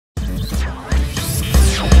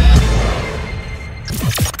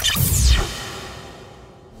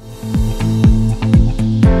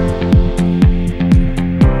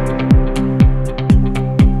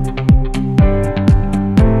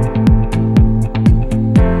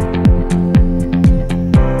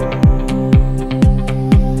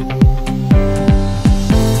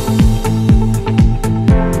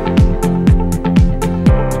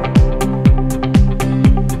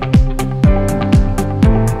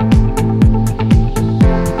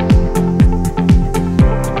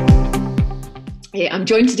I'm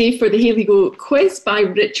joined today for the Here We Go quiz by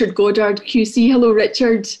Richard Goddard QC. Hello,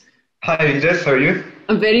 Richard. Hi, Edith. How are you?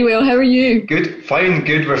 I'm very well. How are you? Good. Fine.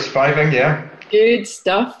 Good. We're surviving. Yeah. Good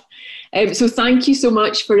stuff. So thank you so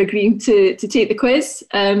much for agreeing to take the quiz.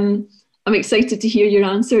 I'm excited to hear your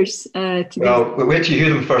answers. Well, we'll wait till you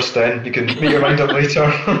hear them first then. You can make your mind up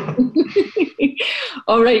later.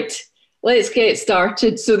 All right. Let's get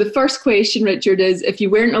started. So the first question, Richard, is if you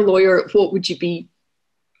weren't a lawyer, what would you be?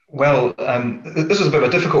 Well, this was a bit of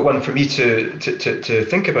a difficult one for me to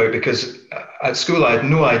think about because at school I had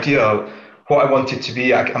no idea what I wanted to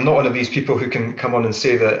be. I'm not one of these people who can come on and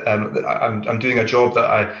say that I'm doing a job that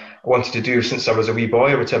I wanted to do since I was a wee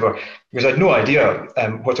boy or whatever, because I had no idea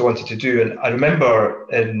what I wanted to do. And I remember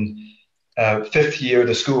in fifth year,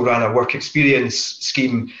 the school ran a work experience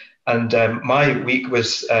scheme, and my week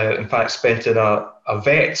was in fact spent in a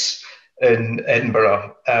vet's in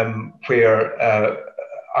Edinburgh, where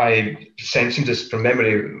I seem to, from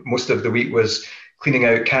memory, most of the week was cleaning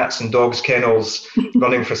out cats and dogs' kennels,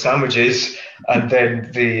 running for sandwiches, and then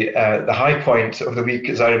the high point of the week,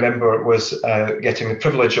 as I remember, was getting the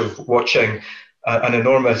privilege of watching an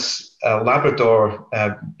enormous Labrador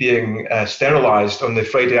being sterilised on the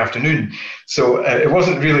Friday afternoon. So it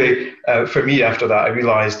wasn't really for me after that, I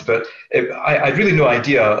realised, but I had really no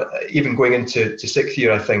idea, even going into sixth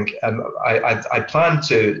year, I think. I planned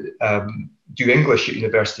to do English at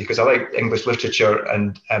university because I like English literature,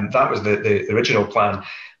 and that was the original plan.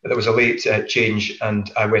 But there was a late change,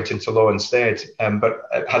 and I went into law instead. But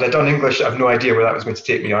had I done English, I have no idea where that was going to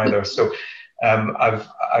take me either. So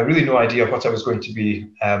I really no idea what I was going to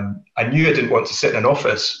be. I knew I didn't want to sit in an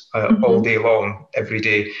office all day long, every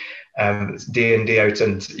day, day in, day out.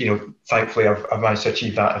 And thankfully, I've managed to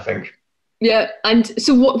achieve that, I think. Yeah, and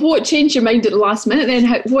so what changed your mind at the last minute then?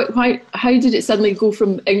 How did it suddenly go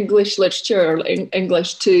from English literature or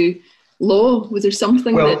English to law? Was there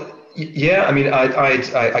something Yeah, I mean,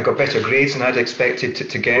 I got better grades than I'd expected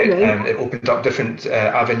to get. It opened up different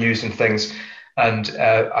avenues and things, and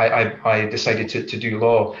I decided to do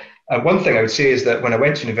law. One thing I would say is that when I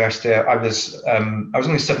went to university, I was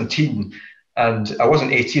only 17, and I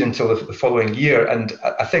wasn't 18 until the following year, and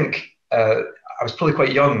I think I was probably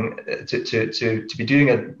quite young to be doing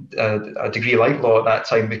a degree like law at that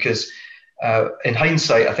time, because in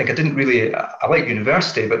hindsight, I think I didn't really, I like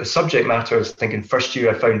university, but the subject matter, I think in first year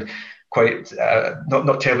I found quite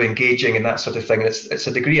not terribly engaging and that sort of thing. It's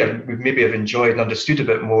a degree I would maybe have enjoyed and understood a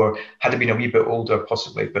bit more had I been a wee bit older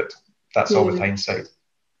possibly, but that's all with hindsight.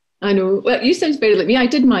 I know. Well, you sound very like me. I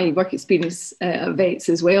did my work experience at vets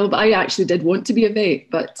as well, but I actually did want to be a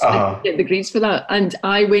vet, but I didn't get the grades for that. And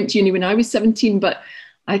I went to uni when I was 17, but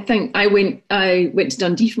I think I went to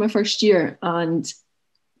Dundee for my first year and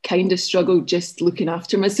kind of struggled just looking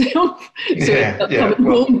after myself. So I ended up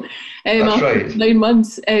coming home after 9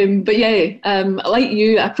 months. But like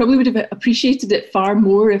you, I probably would have appreciated it far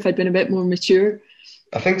more if I'd been a bit more mature.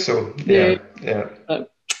 I think so. Yeah.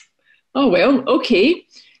 Oh, well, okay.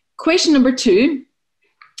 Question number 2,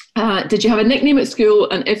 did you have a nickname at school,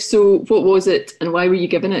 and if so, what was it and why were you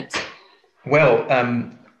given it? Well,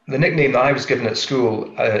 the nickname that I was given at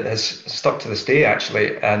school has stuck to this day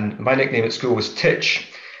actually, and my nickname at school was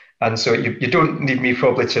Titch, and so you don't need me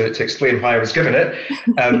probably to explain why I was given it,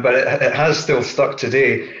 but it has still stuck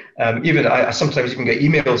today. Even I sometimes even get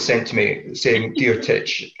emails sent to me saying "Dear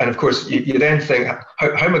Titch," and of course you then think, how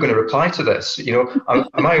am I going to reply to this?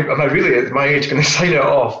 Am I really at my age going to sign it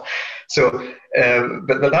off? So,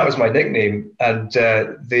 but that was my nickname, and I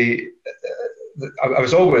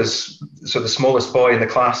was always sort of the smallest boy in the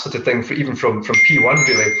class, sort of thing, even from P1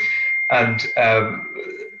 really, and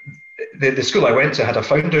the school I went to had a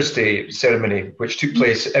Founders Day ceremony which took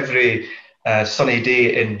place every sunny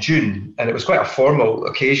day in June, and it was quite a formal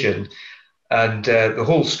occasion, and the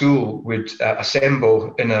whole school would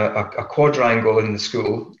assemble in a quadrangle in the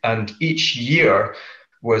school, and each year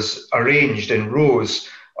was arranged in rows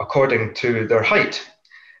according to their height,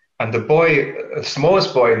 and the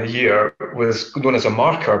smallest boy in the year was known as a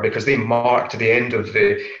marker because they marked the end of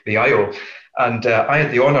the aisle. And I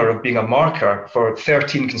had the honour of being a marker for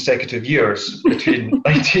 13 consecutive years between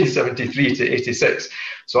 1973 to 86.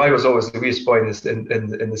 So I was always the wee boy in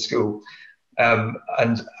the school.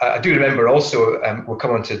 And I do remember also, we'll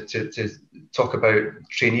come on to talk about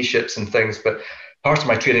traineeships and things, but part of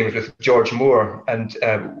my training was with George Moore. And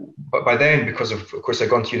but by then, because of course I'd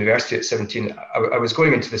gone to university at 17, I was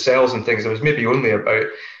going into the cells and things. I was maybe only about,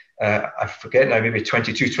 I forget now, maybe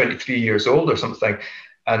 22, 23 years old or something.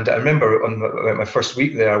 And I remember on my first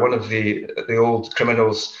week there, one of the old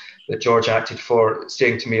criminals that George acted for,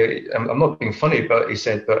 saying to me, I'm not being funny, but he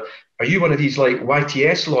said, but are you one of these like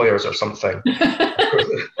YTS lawyers or something? Of course,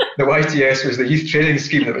 the YTS was the youth training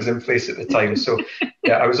scheme that was in place at the time. So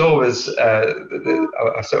yeah, I was always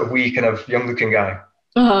a sort of wee kind of young looking guy.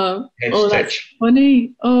 Oh, that's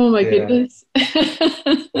funny. Oh my goodness.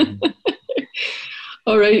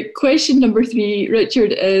 All right. Question number 3,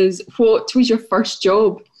 Richard, is what was your first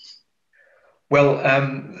job? Well,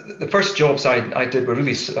 the first jobs I did were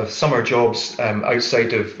really summer jobs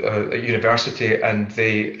outside of a university, and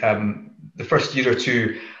the first year or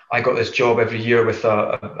two, I got this job every year with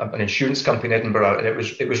an insurance company in Edinburgh, and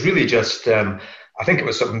it was really just I think it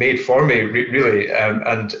was sort of made for me, really,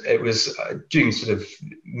 and it was doing sort of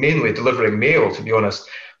mainly delivering mail, to be honest,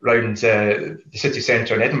 around the city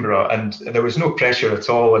centre in Edinburgh, and there was no pressure at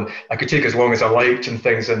all, and I could take as long as I liked and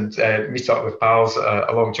things, and meet up with pals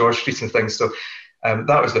along George Street and things. So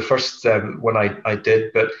that was the first one I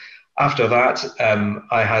did. But after that,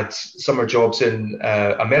 I had summer jobs in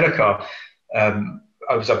America.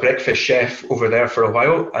 I was a breakfast chef over there for a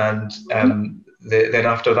while, and then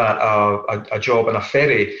after that, a job on a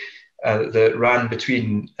ferry that ran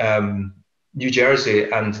between New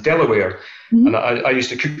Jersey and Delaware. And I used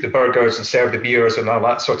to cook the burgers and serve the beers and all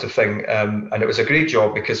that sort of thing. And it was a great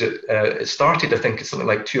job because it started, I think, at something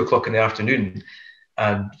like 2 o'clock in the afternoon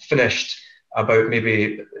and finished about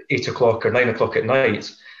maybe 8 o'clock or 9 o'clock at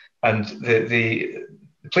night. And the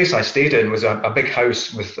place I stayed in was a big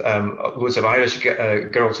house with loads of Irish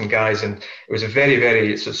girls and guys, and it was a very,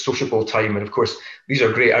 very sort of sociable time. And of course, these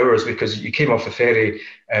are great hours because you came off the ferry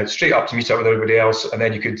straight up to meet up with everybody else, and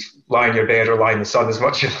then you could lie in your bed or lie in the sun as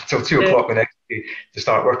much until 2 o'clock the next day to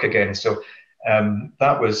start work again. So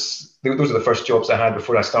those are the first jobs I had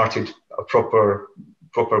before I started a proper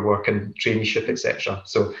work and traineeship, etc.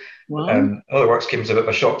 So other works came as a bit of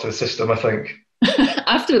a shock to the system, I think.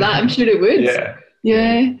 After that, I'm sure it would.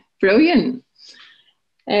 Yeah, brilliant.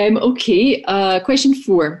 Okay, question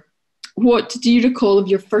 4. What do you recall of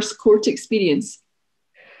your first court experience?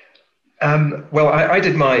 Well, I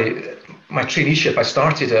did my traineeship. I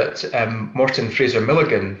started at Morton Fraser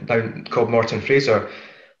Milligan, now called Morton Fraser,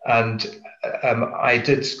 and I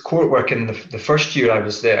did court work in the first year I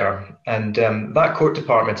was there. And that court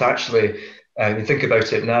department actually, when you think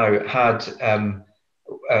about it now, had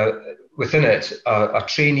within it a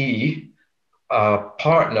trainee, a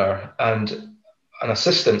partner, and an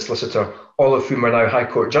assistant solicitor, all of whom are now High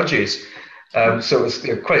Court judges. So it was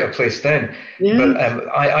quite a place then. Yeah. But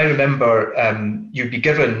I remember you'd be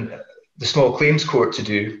given the small claims court to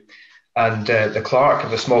do, and the clerk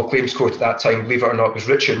of the small claims court at that time, believe it or not, was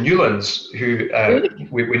Richard Newlands, who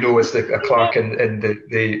we know as a clerk in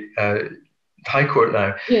the High Court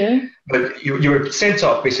now. Yeah. But you were sent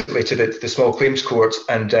up basically to the small claims court,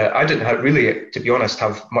 and I didn't really, to be honest,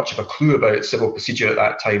 have much of a clue about civil procedure at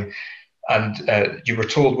that time. And you were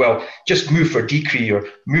told, well, just move for decree or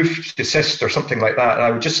move to desist or something like that. And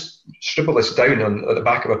I would just scribble this down at the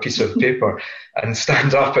back of a piece of paper and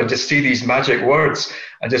stand up and just say these magic words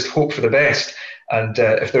and just hope for the best. And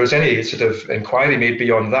if there was any sort of inquiry made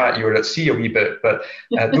beyond that, you were at sea a wee bit. But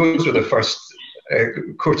those were the first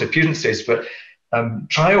court appearances. But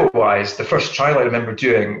trial-wise, the first trial I remember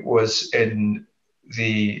doing was in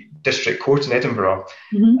the district court in Edinburgh,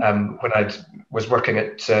 when I was working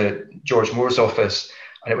at George Moore's office,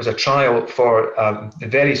 and it was a trial for the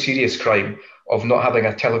very serious crime of not having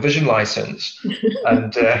a television license.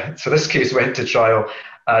 And so this case went to trial,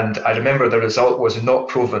 and I remember the result was not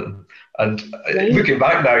proven. And looking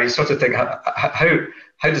back now, you sort of think,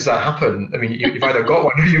 how does that happen? I mean, you've either got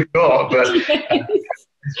one or you've not, but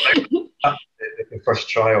the first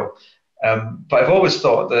trial. But I've always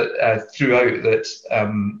thought that throughout that,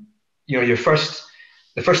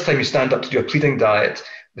 the first time you stand up to do a pleading diet,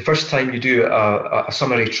 the first time you do a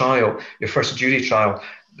summary trial, your first jury trial,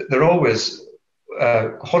 they're always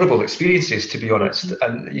horrible experiences, to be honest.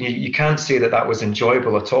 And you can't say that was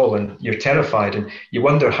enjoyable at all, and you're terrified, and you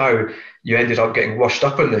wonder how you ended up getting washed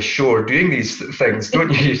up on the shore doing these things,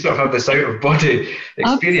 don't you? You sort of have this out-of-body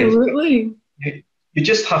experience. Absolutely. You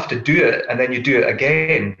just have to do it, and then you do it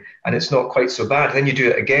again, and it's not quite so bad. Then you do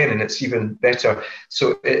it again, and it's even better.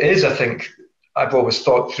 So it is, I think, I've always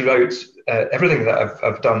thought throughout everything that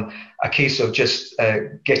I've done, a case of just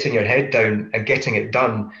getting your head down and getting it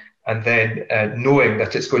done, and then knowing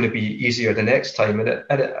that it's going to be easier the next time.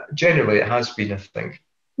 And generally it has been, I think.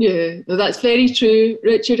 Yeah, well, that's very true,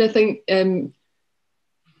 Richard. I think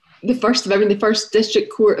the first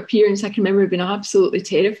district court appearance, I can remember being absolutely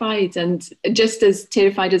terrified, and just as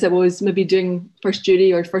terrified as I was maybe doing first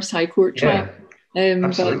jury or first high court trial.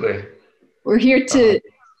 Absolutely. We're here to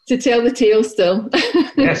To tell the tale still.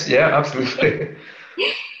 Yes, yeah, absolutely.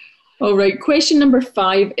 All right. Question number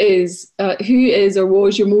 5 is, who is or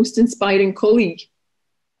was your most inspiring colleague?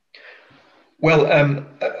 Well,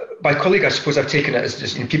 by colleague, I suppose I've taken it as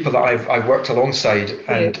just people that I've worked alongside,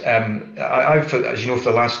 and I've, as you know,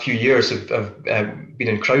 for the last few years have been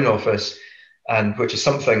in Crown Office, and which is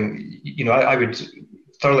something I would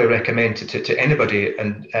thoroughly recommend to anybody.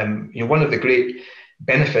 And one of the great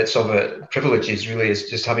benefits of it, privileges really, is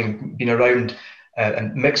just having been around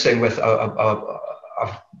and mixing with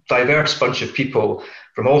a diverse bunch of people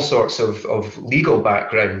from all sorts of legal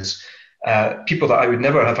backgrounds. People that I would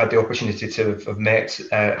never have had the opportunity to have met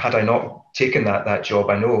had I not taken that job,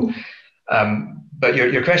 I know. But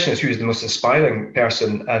your question is, who is the most inspiring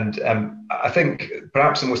person? And I think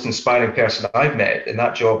perhaps the most inspiring person I've met in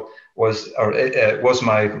that job was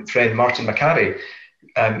my friend Martin McCarry,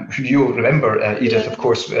 who you'll remember, Edith, of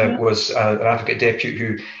course, was an advocate deputy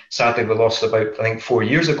who sadly we lost about, I think, 4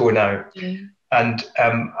 years ago now. And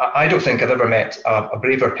I don't think I've ever met a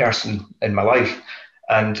braver person in my life.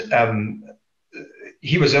 And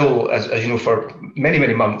he was ill, as you know, for many,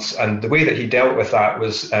 many months. And the way that he dealt with that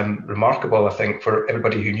was remarkable, I think, for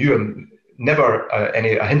everybody who knew him. Never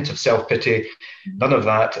a hint of self-pity, none of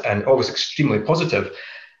that, and always extremely positive.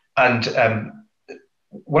 And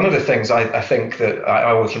one of the things I think that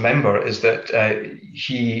I always remember is that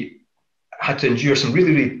he had to endure some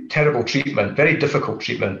really, really terrible treatment, very difficult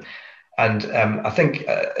treatment. And I think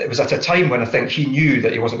it was at a time when I think he knew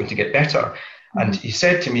that he wasn't going to get better. And he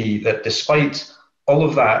said to me that despite all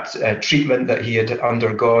of that treatment that he had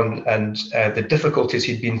undergone and the difficulties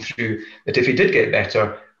he'd been through, that if he did get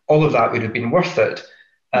better, all of that would have been worth it.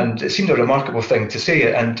 And it seemed a remarkable thing to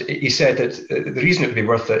say. And he said that the reason it would be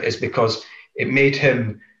worth it is because it made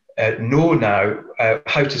him know now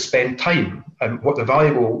how to spend time and what the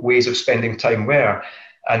valuable ways of spending time were.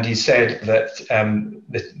 And he said that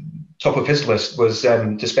the top of his list was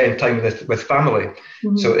to spend time with family.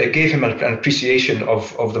 So it gave him an appreciation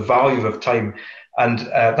of the value of time. And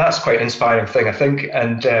that's quite an inspiring thing, I think.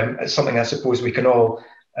 And it's something I suppose we can all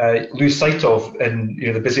lose sight of in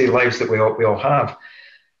the busy lives that we all have.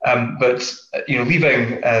 But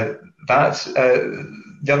leaving that,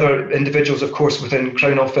 the other individuals, of course, within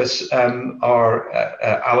Crown Office are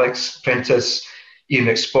Alex Prentice, Ian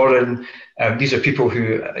McSporran. These are people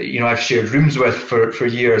who I've shared rooms with for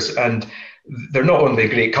years, and they're not only a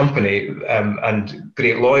great company and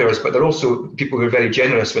great lawyers, but they're also people who are very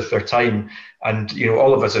generous with their time. And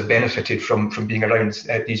all of us have benefited from being around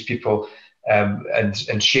these people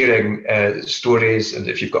and sharing stories. And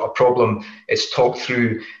if you've got a problem, it's talked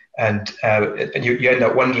through. And you end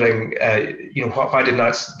up wondering, why didn't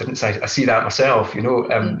I see that myself?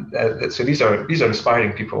 So these are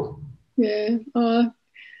inspiring people. Yeah,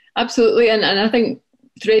 absolutely. And I think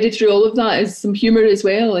threaded through all of that is some humour as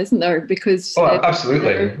well, isn't there? Because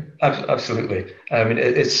absolutely. I mean,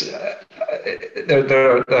 it's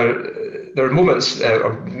there are moments,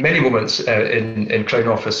 or many moments in Crown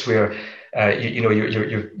Office where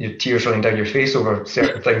your tears running down your face over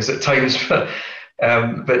certain things at times.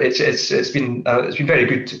 But it's been very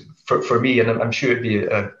good for me, and I'm sure it'd be.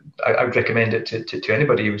 I would recommend it to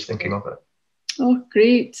anybody who was thinking of it. Oh,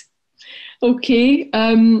 great. Okay.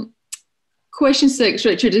 Question 6,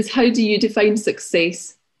 Richard, is how do you define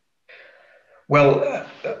success? Well,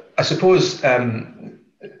 I suppose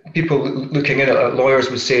people looking in at lawyers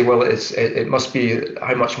would say, well, it must be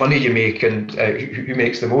how much money you make and who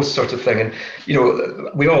makes the most sort of thing. And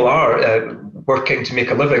we all are working to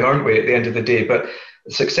make a living, aren't we, at the end of the day? But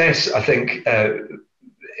success, I think,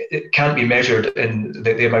 it can't be measured in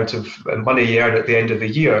the amount of money you earn at the end of the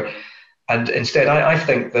year. And instead, I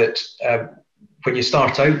think that when you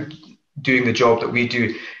start out doing the job that we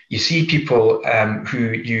do, you see people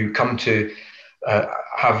who you come to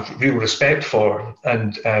have real respect for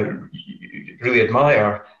and really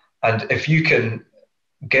admire. And if you can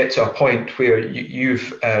get to a point where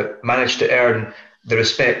you've managed to earn the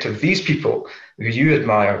respect of these people who you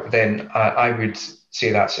admire, then I would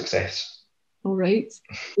say that's success. All right,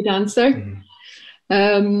 good answer.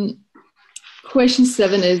 Question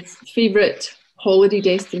 7 is favourite holiday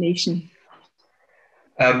destination?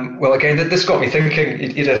 Well, again, this got me thinking,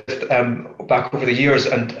 Edith, back over the years,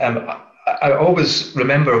 and I always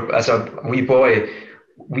remember as a wee boy,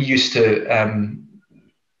 we used to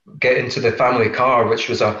get into the family car, which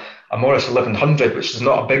was a Morris 1100, which is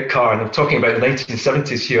not a big car, and I'm talking about the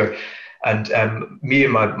 1970s here. And me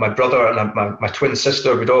and my brother and my twin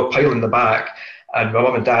sister would all pile in the back, and my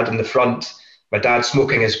mum and dad in the front. my dad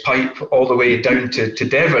smoking his pipe all the way down to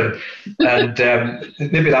Devon, and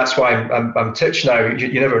maybe that's why I'm titched now.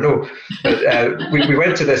 You never know. But we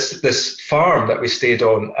went to this farm that we stayed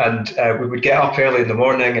on, and we would get up early in the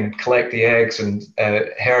morning and collect the eggs and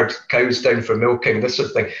herd cows down for milking, this sort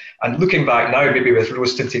of thing. And looking back now, maybe with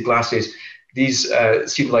rose-tinted glasses, these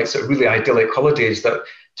seem like sort of really idyllic holidays that,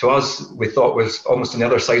 to us, we thought was almost on the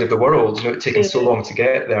other side of the world. You know, it taken so long to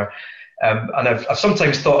get there. And I've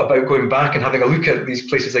sometimes thought about going back and having a look at these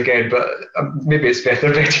places again, but maybe it's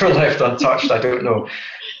better left untouched. I don't know.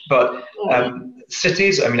 But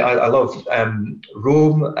cities, I mean, I love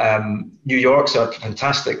Rome. New York's a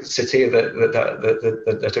fantastic city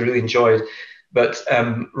that I really enjoyed. But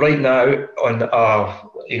right now, on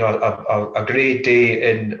a grey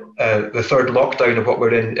day in the third lockdown of what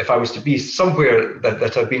we're in, if I was to be somewhere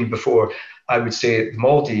that I've been before, I would say the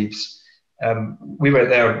Maldives. We went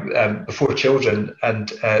there before children,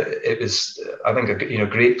 and it was, I think, a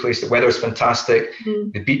great place. The weather's fantastic.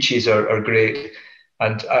 The beaches are great,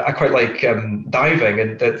 and I quite like diving.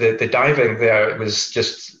 And the diving there was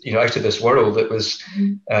just out of this world. It was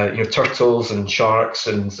turtles and sharks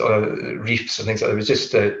and reefs and things like that. It was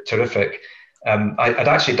just terrific. I'd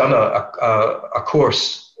actually done a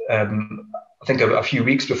course, I think a few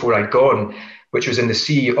weeks before I'd gone, which was in the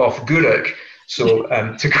sea off Guruk. So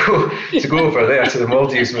to go over there to the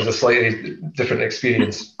Maldives was a slightly different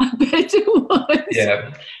experience. I bet it was.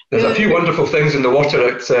 Yeah, there's a few wonderful things in the water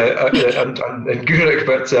in Guruk,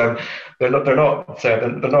 but they're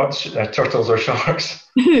not turtles or sharks.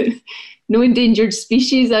 No endangered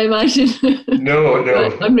species, I imagine. No.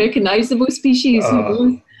 Unrecognisable species.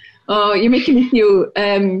 Oh, you're making me feel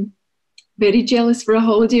very jealous for a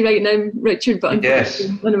holiday right now, Richard. But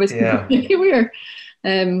none of us can go anywhere.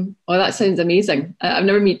 That sounds amazing. I've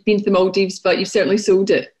never been to the Maldives, but you've certainly sold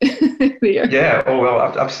it there. Yeah,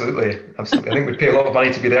 absolutely. I think we'd pay a lot of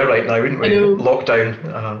money to be there right now, wouldn't we?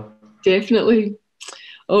 Lockdown. Definitely.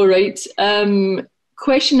 All right.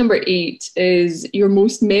 Question number 8 is your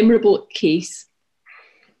most memorable case.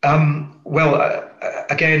 Again,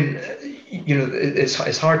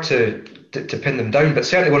 it's hard to pin them down, but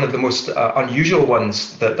certainly one of the most unusual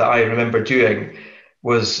ones that I remember doing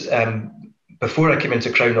was before I came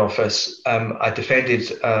into Crown Office. I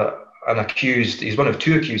defended an accused. He's one of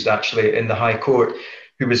 2 accused actually in the High Court,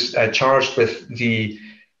 who was charged with the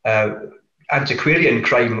antiquarian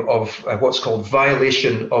crime of what's called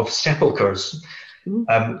violation of sepulchres.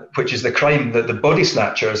 Which is the crime that the body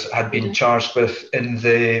snatchers had been charged with in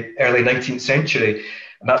the early 19th century.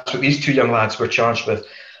 And that's what these 2 young lads were charged with.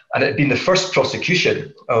 And it had been the first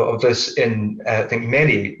prosecution of this in, I think,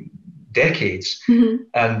 many decades.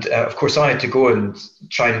 And of course, I had to go and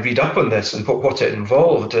try and read up on this and what it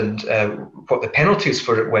involved and what the penalties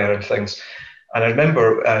for it were and things. And I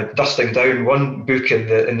remember dusting down one book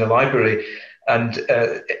in the library, and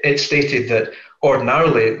it stated that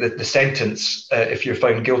ordinarily, the sentence, if you're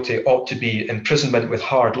found guilty, ought to be imprisonment with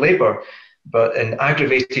hard labour. But in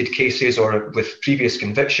aggravated cases or with previous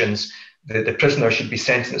convictions, the prisoner should be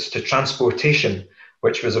sentenced to transportation,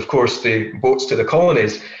 which was, of course, the boats to the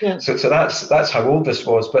colonies. Yeah. So that's how old this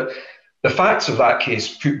was. But the facts of that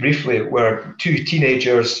case, put briefly, were 2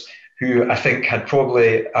 teenagers who I think had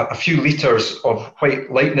probably a few litres of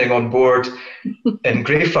white lightning on board in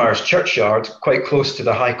Greyfriars Churchyard, quite close to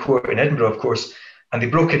the High Court in Edinburgh, of course, and they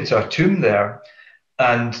broke into a tomb there,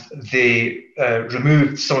 and they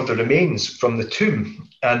removed some of the remains from the tomb.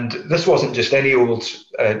 And this wasn't just any old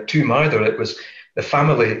tomb either, it was the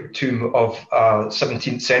family tomb of a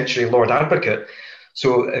 17th century Lord Advocate.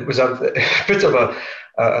 So it was a bit of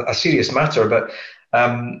a serious matter, but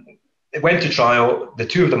it went to trial. The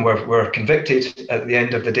 2 of them were convicted at the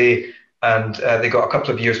end of the day, and they got a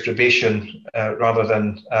couple of years probation rather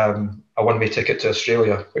than a one-way ticket to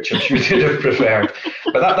Australia, which I'm sure they'd have preferred.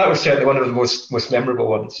 But that was certainly one of the most memorable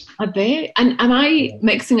ones. I bet. And am I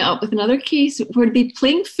mixing it up with another case? Were they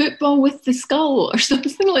playing football with the skull or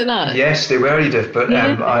something like that? Yes, they were, Edith, but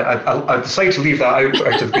I decided to leave that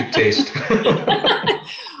out of good taste.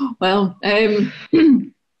 Well,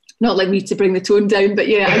 not like me to bring the tone down, but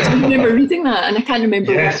yeah, I do remember reading that, and I can't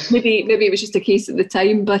remember what. Maybe it was just a case at the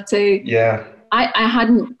time, but I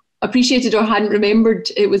hadn't appreciated or hadn't remembered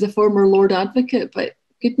it was a former Lord Advocate, but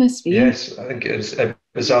goodness me. Yes, I think it was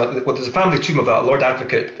there's a family tomb of that Lord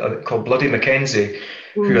Advocate called Bloody Mackenzie,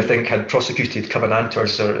 who I think had prosecuted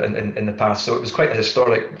Covenanters in the past, so it was quite a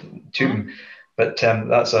historic tomb, but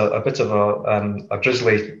that's a bit of a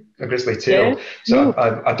grisly tale. Yeah. So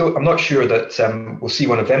I'm not sure that we'll see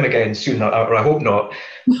one of them again soon, or I hope not.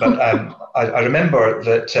 But I remember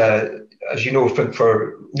that as you know,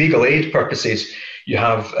 for legal aid purposes, you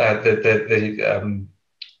have the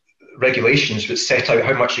regulations that set out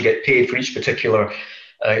how much you get paid for each particular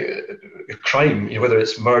crime, whether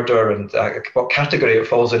it's murder and what category it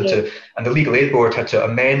falls into. And the Legal Aid Board had to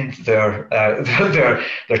amend their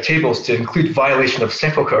tables to include violation of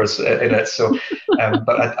sepulchres in it. So,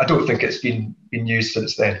 but I don't think it's been used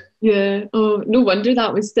since then. Yeah. Oh, no wonder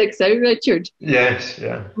that one sticks out, Richard. Yes.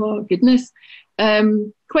 Yeah. Oh goodness.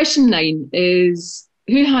 Question 9 is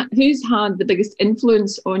who's had the biggest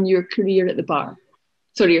influence on your career at the bar?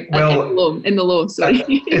 Sorry, well, in the law. Sorry.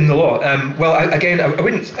 In the law. Well, I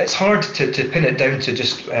wouldn't. It's hard to pin it down to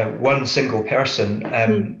just one single person.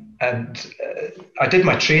 And I did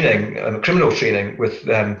my training, criminal training, with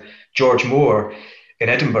George Moore in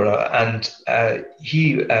Edinburgh, and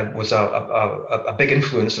he was a big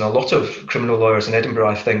influence on a lot of criminal lawyers in Edinburgh,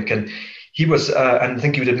 I think. And he was, and I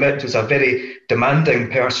think you would admit, was a very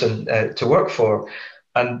demanding person to work for,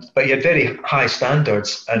 but he had very high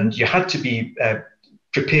standards, and you had to be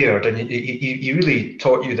prepared, and he really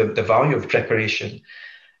taught you the value of preparation.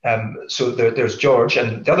 So there's George,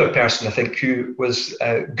 and the other person I think who was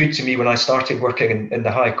good to me when I started working in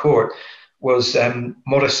the High Court was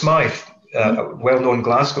Maurice Smythe, a well-known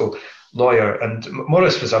Glasgow lawyer. And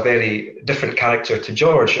Maurice was a very different character to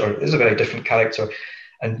George, or is a very different character,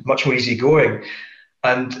 and much more easygoing.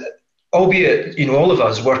 And albeit, all of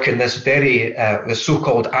us work in this the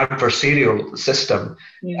so-called adversarial system.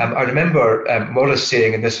 I remember Maurice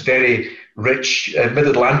saying in this very rich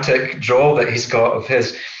mid-Atlantic drawl that he's got of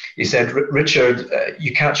his, he said, Richard,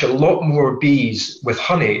 you catch a lot more bees with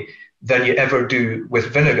honey than you ever do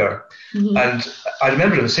with vinegar. And I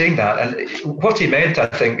remember him saying that. And what he meant, I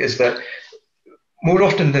think, is that more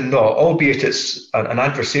often than not, albeit it's an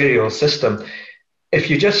adversarial system, if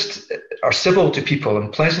you just are civil to people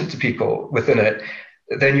and pleasant to people within it,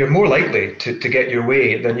 then you're more likely to get your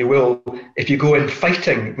way than you will if you go in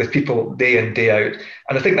fighting with people day in, day out.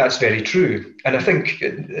 And I think that's very true. And I think,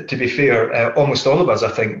 to be fair, almost all of us, I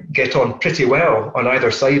think, get on pretty well on either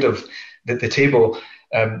side of the table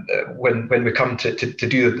when we come to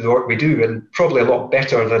do the work we do, and probably a lot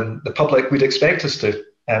better than the public would expect us to.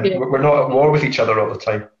 We're not at war with each other all the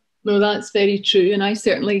time. No, that's very true. And I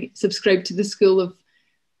certainly subscribe to the school of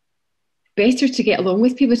better to get along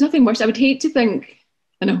with people. There's nothing worse. I would hate to think,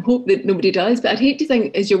 and I hope that nobody does, but I'd hate to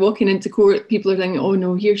think as you're walking into court, people are thinking, oh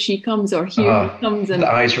no, here she comes, or here he comes. And the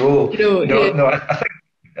eyes roll. I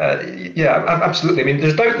think, absolutely. I mean,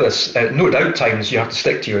 there's doubtless, no doubt times you have to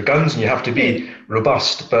stick to your guns and you have to be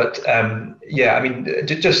robust. But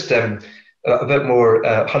just a bit more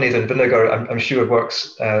honey than vinegar, I'm sure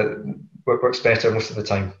works better most of the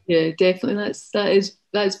time. Yeah, definitely.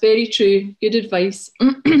 That's very true. Good advice.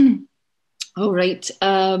 All right.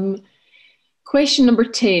 Question number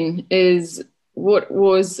 10 is, what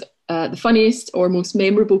was the funniest or most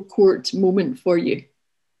memorable court moment for you?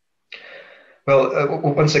 Well,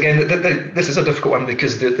 once again, this is a difficult one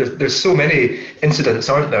because there's so many incidents,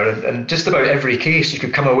 aren't there? And just about every case you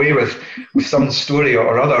could come away with some story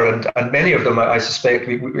or other, and many of them, I suspect,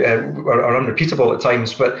 are unrepeatable at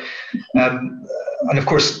times. But and of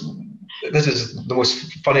course, this is the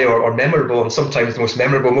most funny or memorable, and sometimes the most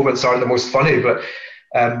memorable moments aren't the most funny. But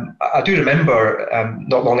I do remember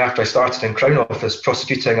not long after I started in Crown Office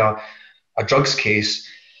prosecuting a drugs case.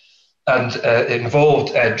 And it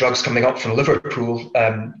involved drugs coming up from Liverpool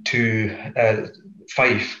to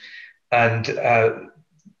Fife. And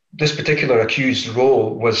this particular accused's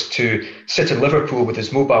role was to sit in Liverpool with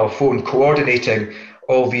his mobile phone, coordinating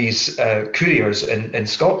all these couriers in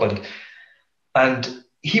Scotland. And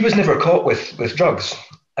he was never caught with drugs.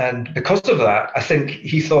 And because of that, I think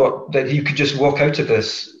he thought that he could just walk out of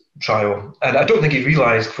this trial. And I don't think he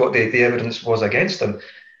realised what the evidence was against him.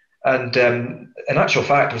 And in actual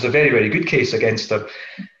fact, it was a very, very good case against him.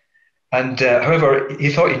 And however,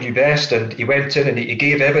 he thought he knew best, and he went in and he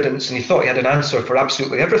gave evidence, and he thought he had an answer for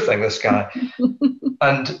absolutely everything, this guy.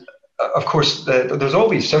 And of course, there's all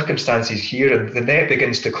these circumstances here, and the net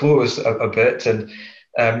begins to close a bit. And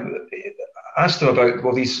asked him about,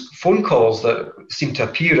 these phone calls that seem to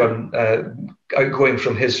appear on outgoing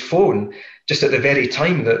from his phone just at the very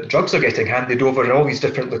time that drugs are getting handed over in all these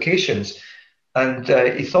different locations. And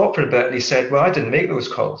he thought for a bit, and he said, well, I didn't make those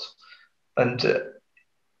calls. And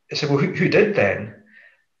I said, well, who did then?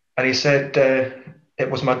 And he said, it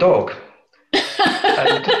was my dog.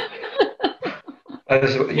 And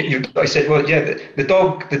I said, well, yeah, the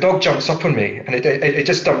dog jumps up on me, and it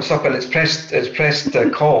just jumps up, and it's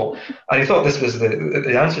pressed call. And he thought this was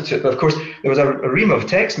the answer to it. But of course, there was a ream of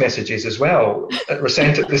text messages as well that were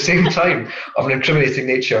sent at the same time of an incriminating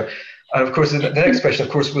nature. And of course, the next question,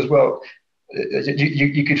 of course, was, well,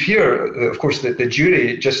 you could hear, of course, the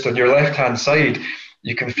jury just on your left-hand side.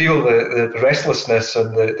 You can feel the restlessness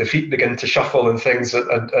and the feet begin to shuffle and things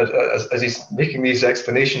as he's making these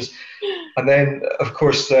explanations. And then, of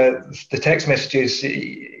course, the text messages,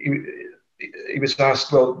 he was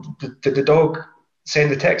asked, well, did the dog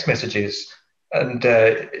send the text messages? And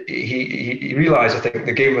he realised, I think,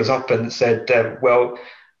 the game was up and said, well,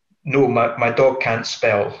 no, my dog can't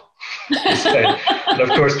spell. And of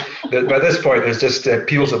course, by this point, there's just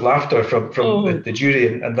peals of laughter from the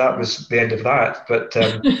jury, and that was the end of that. But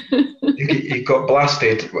he got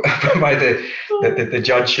blasted by the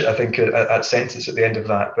judge, I think, at sentence at the end of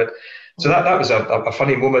that. But so that was a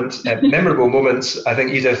funny moment, memorable moments. I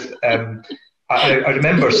think, Edith, I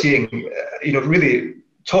remember seeing, really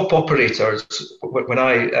top operators when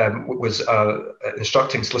I was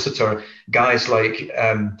instructing solicitor, guys like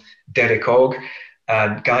Derek Ogg,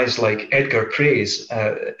 and guys like Edgar Craze,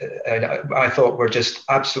 and I thought were just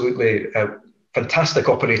absolutely fantastic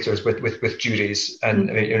operators with juries. And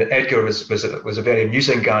I mean, Edgar was a very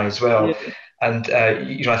amusing guy as well. Yeah. And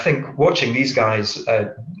I think watching these guys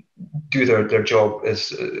do their job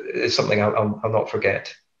is something I'll not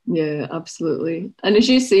forget. Yeah, absolutely. And as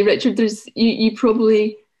you say, Richard, there's you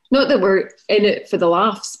probably, not that we're in it for the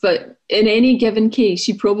laughs, but in any given case,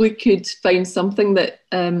 you probably could find something that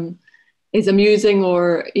is amusing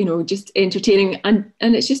or just entertaining, and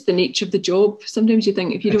it's just the nature of the job. Sometimes you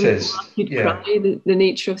think if you don't laugh, you'd cry, the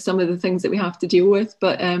nature of some of the things that we have to deal with.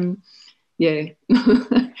 But yeah,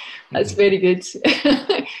 that's very good.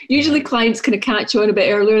 Usually clients kind of catch on a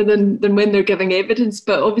bit earlier than when they're giving evidence,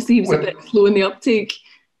 but obviously he was a bit slow in the uptake.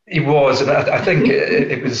 He was, and I think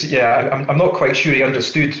it was. Yeah, I'm not quite sure he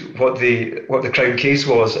understood what the Crown case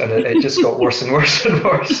was, and it just got worse and worse and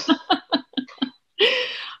worse.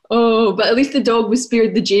 Oh, but at least the dog was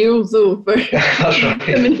spared the jail, though. For that's right.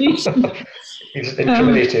 Incrimination. He was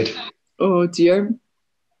incriminated. Oh dear.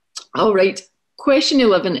 All right. Question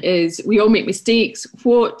 11 is: we all make mistakes.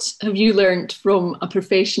 What have you learned from a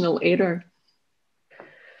professional error?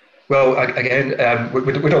 Well, again,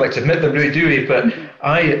 we don't like to admit them, really, do we? But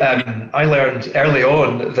I learned early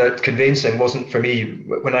on that conveyancing wasn't for me.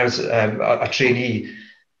 When I was a trainee,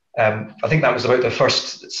 I think that was about the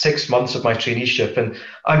first 6 months of my traineeship, and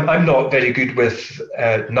I'm not very good with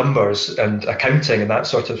numbers and accounting and that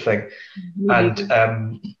sort of thing. Mm-hmm.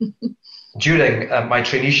 And during my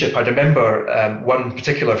traineeship, I remember one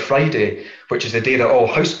particular Friday, which is the day that all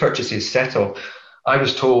house purchases settle. I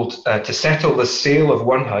was told to settle the sale of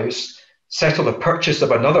one house, settle the purchase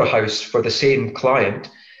of another house for the same client,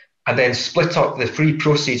 and then split up the free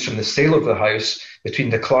proceeds from the sale of the house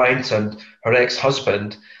between the client and her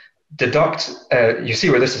ex-husband. Deduct, you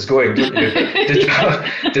see where this is going, don't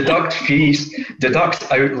you? Deduct fees,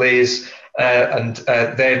 deduct outlays, and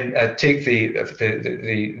then take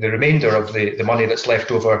the remainder of the money that's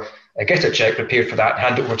left over, get a check prepared for that, and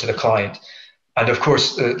hand it over to the client. And of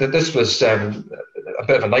course, this was a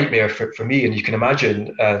bit of a nightmare for me, and you can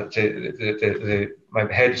imagine my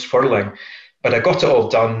head was whirling. But I got it all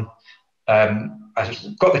done. I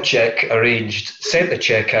got the check arranged, sent the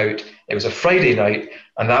check out. It was a Friday night,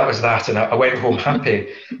 and that was that. And I went home happy.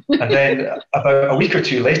 And then about a week or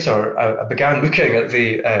two later, I began looking at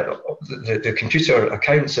the computer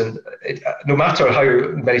accounts, and no matter how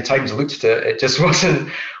many times I looked at it, it just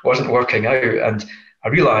wasn't working out. And I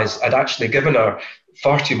realised I'd actually given her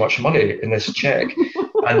far too much money in this check.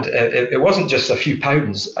 And it wasn't just a few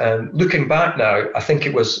pounds. Looking back now, I think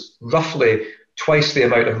it was roughly twice the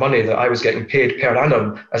amount of money that I was getting paid per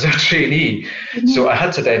annum as a trainee. Mm-hmm. So I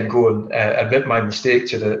had to then go and admit my mistake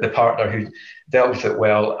to the partner who dealt with it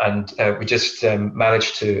well. And we just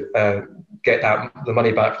managed to get the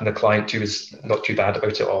money back from the client, who was not too bad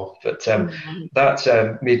about it all. But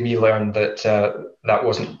that made me learn that that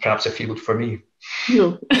wasn't perhaps a field for me.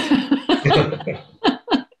 No.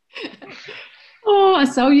 Oh, I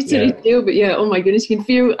saw you to jail, but yeah, oh my goodness, I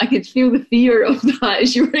could feel the fear of that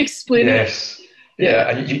as you were explaining. Yes. Yeah,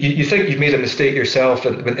 and you think you've made a mistake yourself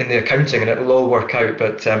in the accounting and it'll all work out,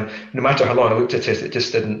 but no matter how long I looked at it, it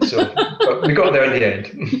just didn't. So but we got there in the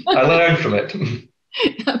end. I learned from it.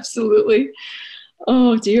 Absolutely.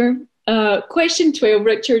 Oh dear. Question 12,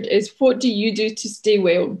 Richard, is what do you do to stay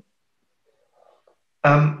well?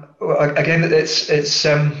 Well, again, it's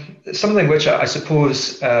something which I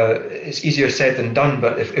suppose is easier said than done,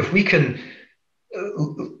 but if we can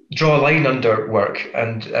draw a line under work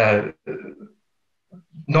and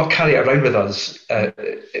not carry it around with us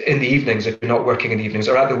in the evenings if you're not working in the evenings,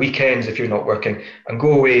 or at the weekends if you're not working, and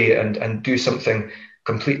go away and do something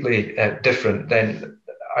completely different, then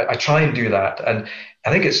I try and do that, and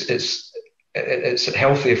I think it's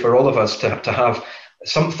healthy for all of us to have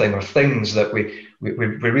something or things that we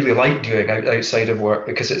really like doing outside of work,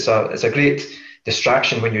 because it's a great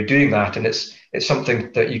distraction when you're doing that, and it's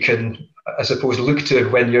something that you can, I suppose, look to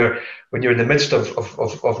when you're in the midst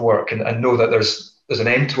of work, and know that there's an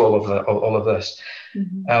end to all of this.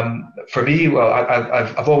 Mm-hmm. For me, well,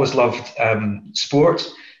 I've always loved sport,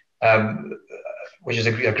 which is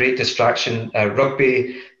a great distraction.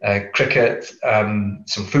 Rugby, cricket,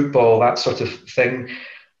 some football, that sort of thing.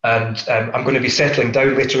 And I'm going to be settling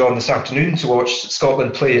down later on this afternoon to watch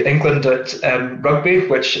Scotland play England at rugby,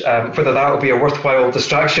 which whether that will be a worthwhile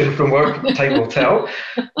distraction from work, time will tell.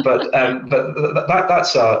 But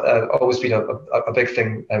that's always been a big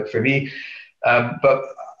thing for me. But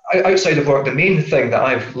outside of work, the main thing that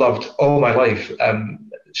I've loved all my life,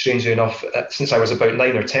 strangely enough, since I was about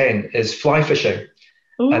 9 or 10, is fly fishing.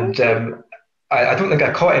 Ooh. And I don't think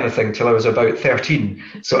I caught anything till I was about 13.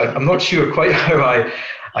 So I'm not sure quite how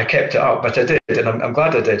I kept it up, but I did, and I'm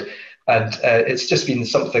glad I did. And it's just been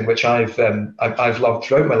something which I've loved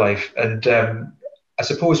throughout my life. And I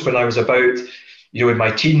suppose when I was about, in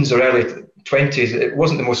my teens or early 20s, it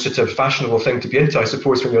wasn't the most sort of fashionable thing to be into, I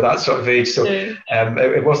suppose, when you're that sort of age. So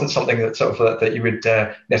it wasn't something that you would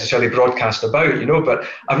necessarily broadcast about, But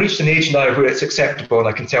I've reached an age now where it's acceptable and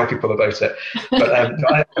I can tell people about it. But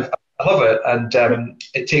I love it, and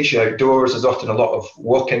it takes you outdoors. There's often a lot of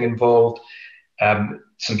walking involved.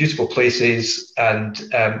 Some beautiful places, and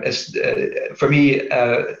it's for me,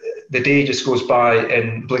 the day just goes by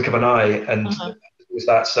in blink of an eye, and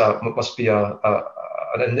that's must be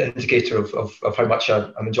an indicator of how much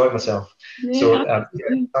I'm enjoying myself. Yeah, so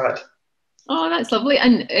that. Oh, that's lovely.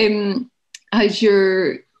 And has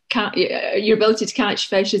your ability to catch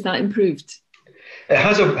fish, has that improved? It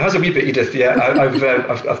has a wee bit, Edith. Yeah,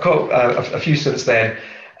 I've caught a few since then.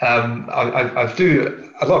 I do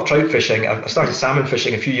a lot of trout fishing. I started salmon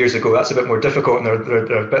fishing a few years ago. That's a bit more difficult, and there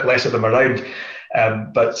are a bit less of them around.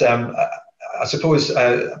 But I suppose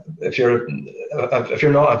if you're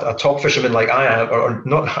not a top fisherman like I am, or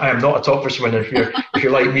not, I am not a top fisherman. If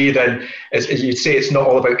you're like me, then you'd say it's not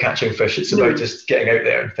all about catching fish. It's about just getting out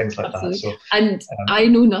there and things like Absolutely. That. So, and I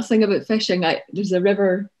know nothing about fishing. There's a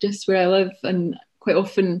river just where I live, and quite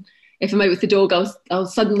often, if I'm out with the dog, I'll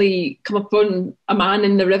suddenly come upon a man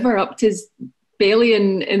in the river up to his belly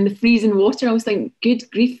in the freezing water. I was thinking, good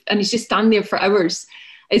grief, and he's just standing there for hours.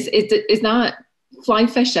 Is that fly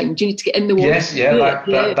fishing? Do you need to get in the water? Yes,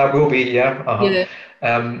 that will be, yeah. Uh-huh. Yeah.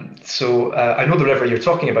 So I know the river you're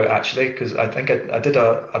talking about, actually, because I think I did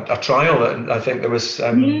a trial, and I think there was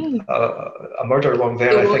a murder along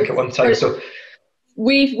there, I think, at one time. So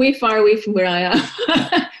way far away from where I am.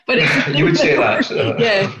 But you would say that.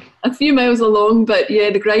 Yeah. A few miles along, but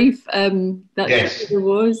the Grive, that's yes. There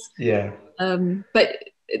was. Yeah. But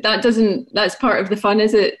that's part of the fun,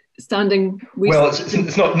 is it? Standing. Well,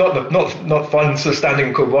 it's not fun. So standing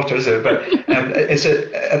in cold water, is it? But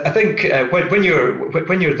I think when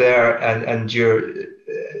you're there and you're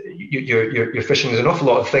fishing, there's an awful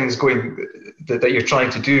lot of things going that you're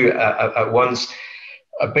trying to do at once.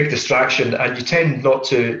 A big distraction, and you tend not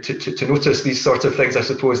to notice these sorts of things. I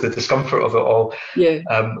suppose the discomfort of it all. Yeah.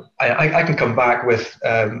 I can come back with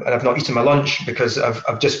and I've not eaten my lunch because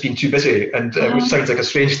I've just been too busy, and which sounds like a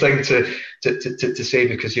strange thing to say,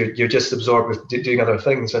 because you're just absorbed with doing other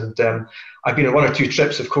things. And I've been on 1 or 2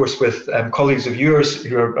 trips, of course, with colleagues of yours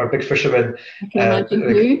who are big fishermen,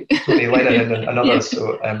 Tony Lennon and others.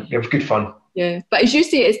 So it was good fun. Yeah, but as you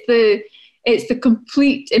say, it's the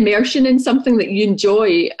complete immersion in something that you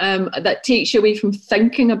enjoy, that takes you away from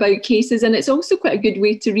thinking about cases. And it's also quite a good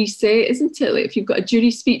way to reset, isn't it? Like if you've got a jury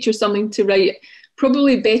speech or something to write,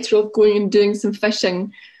 probably better off going and doing some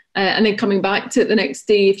fishing and then coming back to it the next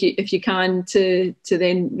day if you can, to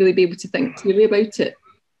then really be able to think clearly about it.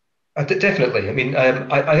 Definitely. I mean,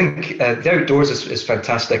 I think the outdoors is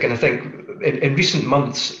fantastic. And I think in recent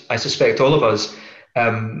months, I suspect all of us,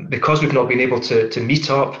 because we've not been able to meet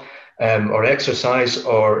up, or exercise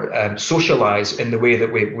or socialise in the way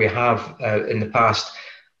that we have in the past.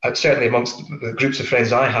 Certainly amongst the groups of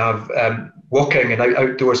friends I have, walking and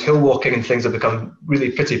outdoors, hill walking and things have become really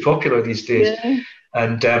pretty popular these days. Yeah.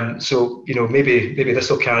 And so, maybe this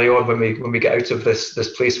will carry on when we get out of this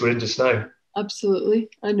place we're in just now. Absolutely,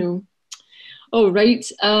 I know. All right.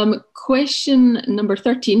 Question number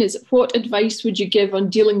 13 is, what advice would you give on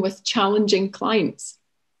dealing with challenging clients?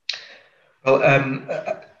 Well,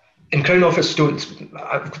 in Crown Office, don't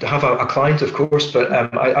have a client, of course, but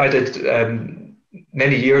I did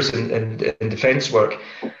many years in defence work,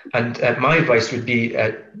 and my advice would be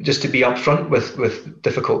just to be upfront with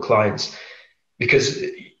difficult clients. because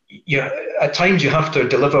at times you have to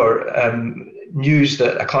deliver news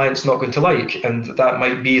that a client's not going to like, and that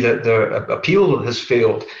might be that their appeal has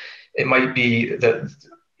failed. It might be that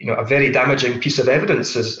a very damaging piece of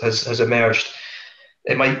evidence has emerged.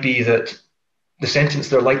 It might be that the sentence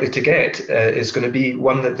they're likely to get is going to be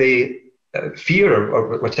one that they fear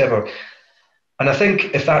or whatever. And I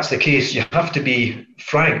think if that's the case, you have to be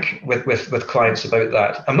frank with clients about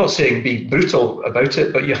that. I'm not saying be brutal about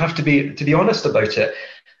it, but you have to be honest about it,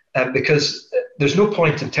 because there's no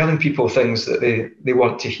point in telling people things that they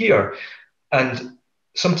want to hear. And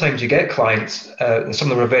sometimes you get clients, and some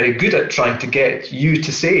of them are very good at trying to get you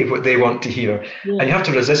to say what they want to hear, and you have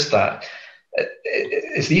to resist that.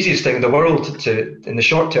 It's the easiest thing in the world in the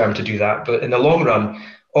short term to do that, but in the long run,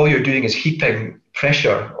 all you're doing is heaping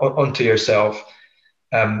pressure onto yourself,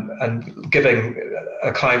 and giving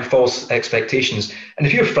a client false expectations. And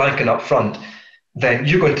if you're frank and upfront, then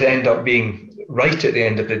you're going to end up being right at the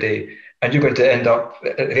end of the day, and you're going to end up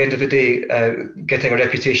at the end of the day getting a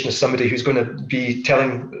reputation as somebody who's going to be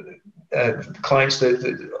telling clients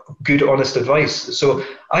the good, honest advice. So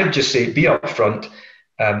I would just say be upfront,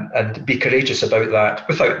 and be courageous about that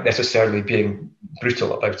without necessarily being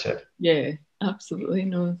brutal about it. Yeah, absolutely.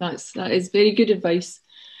 No, that is very good advice.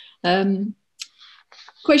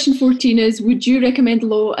 Question 14 is, would you recommend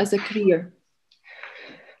law as a career?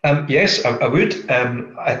 Yes, I would.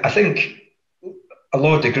 I think a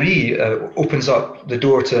law degree opens up the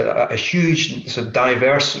door to a huge, sort of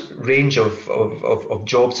diverse range of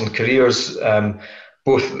jobs and careers,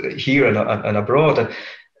 both here and abroad. And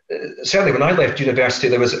certainly when I left university,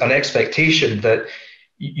 there was an expectation that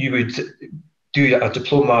you would do a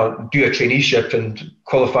diploma, do a traineeship, and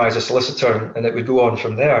qualify as a solicitor, and it would go on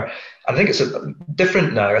from there. I think it's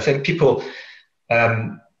different now. I think people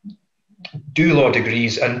do law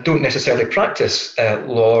degrees and don't necessarily practice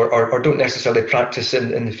law, or don't necessarily practice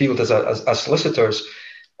in the field as solicitors.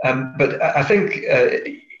 But I think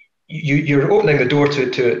you're opening the door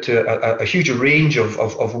to a huge range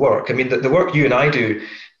of work. I mean, the work you and I do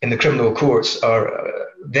in the criminal courts are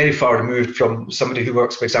very far removed from somebody who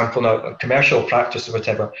works, for example, in a commercial practice or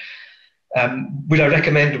whatever. Would I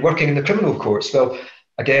recommend working in the criminal courts? Well,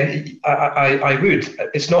 again, I would.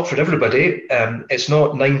 It's not for everybody. It's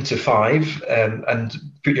not 9 to 5 and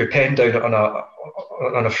put your pen down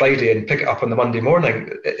on a Friday and pick it up on the Monday morning.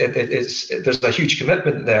 There's a huge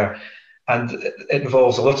commitment there, and it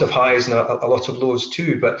involves a lot of highs and a lot of lows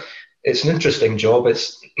too. But it's an interesting job.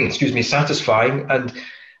 It's satisfying, and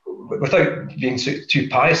without being too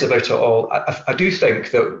pious about it all, I do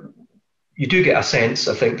think that you do get a sense,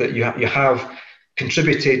 I think, that you have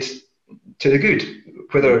contributed to the good,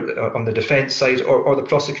 whether on the defence side or the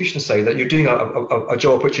prosecution side, that you're doing a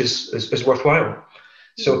job which is worthwhile.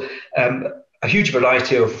 So a huge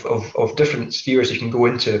variety of different spheres you can go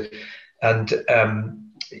into, and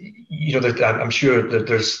I'm sure that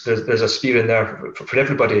there's a sphere in there for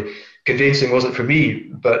everybody. Conveyancing wasn't for me,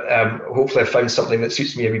 but hopefully I found something that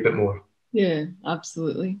suits me a wee bit more. Yeah,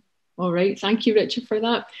 absolutely. All right, thank you, Richard, for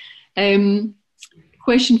that.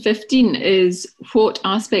 Question 15 is, what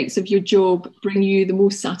aspects of your job bring you the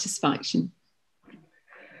most satisfaction?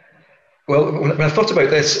 Well, when I thought about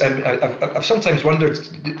this, I've sometimes wondered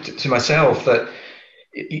to myself that,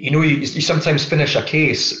 you sometimes finish a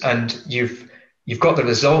case and you've got the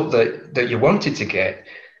result that you wanted to get,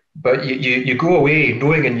 but you go away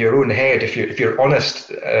knowing in your own head, if you're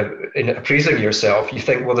honest in appraising yourself, you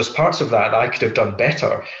think, well, there's parts of that I could have done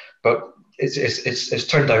better, but it's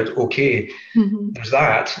turned out okay. Mm-hmm. There's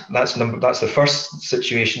that's the first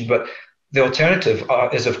situation. But the alternative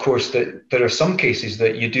is, of course, that there are some cases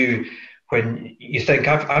that you do when you think,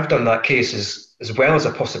 I've done that case as well as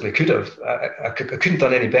I possibly could have. I couldn't have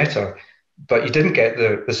done any better, but you didn't get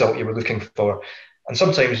the result you were looking for. And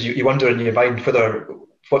sometimes you wonder in your mind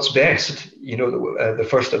what's best, the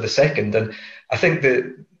first or the second. And I think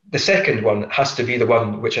the second one has to be the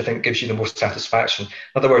one which I think gives you the most satisfaction. In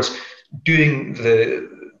other words, doing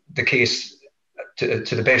the case to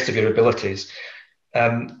the best of your abilities.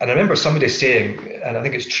 And I remember somebody saying, and I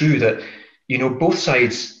think it's true, that both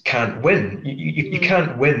sides can't win. You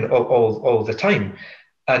can't win all the time,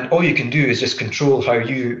 and all you can do is just control how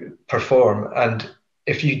you perform. And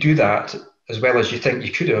if you do that as well as you think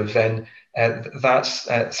you could have, then that's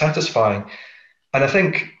satisfying. And I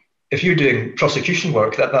think if you're doing prosecution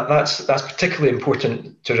work, that's particularly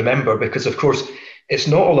important to remember, because of course it's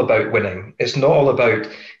not all about winning. It's not all about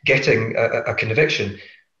getting a conviction.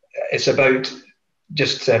 It's about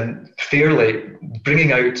just fairly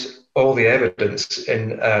bringing out all the evidence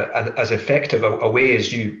in as effective a way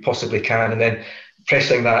as you possibly can, and then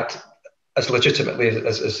pressing that as legitimately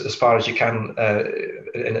as far as you can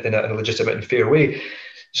in a legitimate and fair way.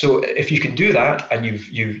 So if you can do that, and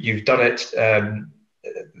you've done it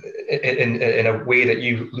in a way that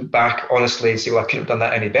you look back honestly and say, well, I couldn't have done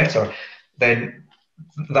that any better, then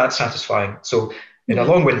that's satisfying. So in a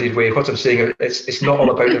long-winded way, what I'm saying, it's not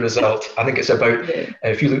all about the result. I think it's about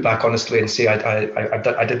if you look back honestly and say,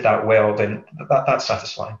 I did that well, then that's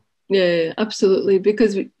satisfying. Yeah, absolutely.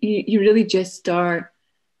 Because you really just are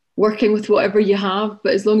working with whatever you have,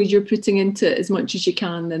 but as long as you're putting into it as much as you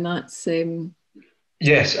can, then that's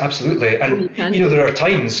yes, absolutely. And there are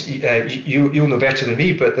times you'll know better than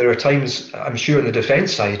me, but there are times, I'm sure, on the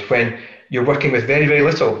defence side when you're working with very, very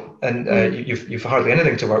little, and you've hardly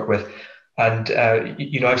anything to work with. And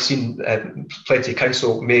I've seen plenty of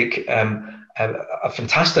council make a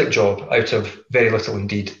fantastic job out of very little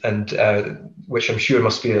indeed, and which I'm sure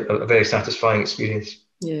must be a very satisfying experience.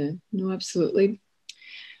 Yeah, no, absolutely.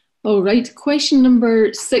 All right. Question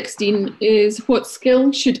number 16 is, what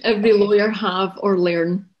skill should every lawyer have or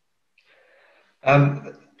learn?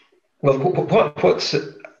 Well, what's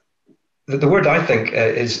the word I think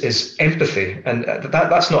is empathy, and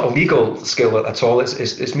that's not a legal skill at all.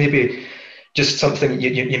 It's maybe just something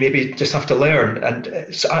you maybe just have to learn.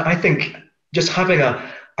 And so I think just having an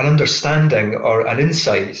understanding or an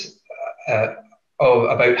insight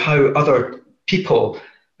about how other people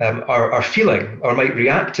are feeling or might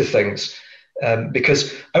react to things,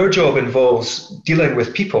 because our job involves dealing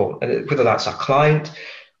with people, whether that's a client,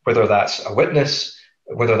 whether that's a witness,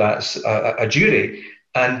 whether that's a jury.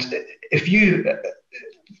 And if you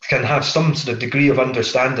can have some sort of degree of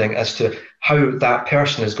understanding as to how that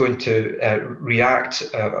person is going to react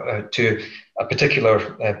to a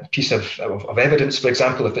particular piece of evidence, for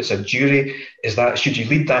example, if it's a jury, should you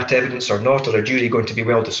lead that evidence or not? Or a jury going to be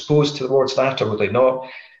well disposed towards that, or will they not?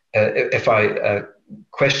 If I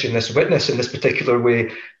question this witness in this particular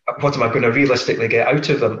way, what am I going to realistically get out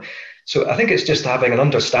of them? So I think it's just having an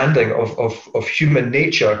understanding of human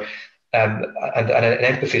nature and an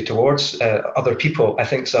empathy towards other people. I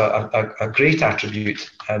think is a great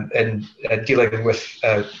attribute in dealing with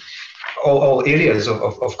all areas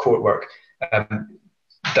of court work,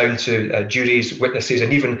 down to juries, witnesses,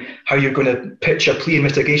 and even how you're going to pitch a plea in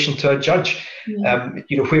mitigation to a judge. What are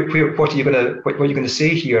you going to say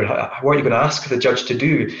here? What are you going to ask the judge to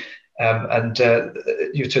do?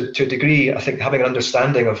 To a degree, I think having an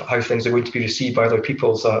understanding of how things are going to be received by other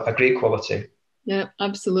people is a great quality. Yeah,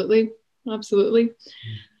 absolutely. Absolutely.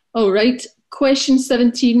 All right. Question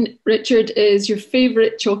 17, Richard, is your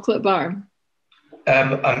favourite chocolate bar?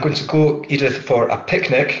 I'm going to go, Edith, for a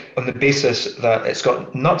picnic, on the basis that it's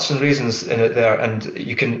got nuts and raisins in it there, and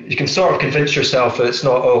you can sort of convince yourself that it's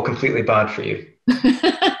not all completely bad for you.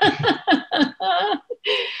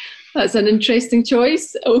 That's an interesting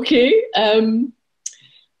choice. Okay.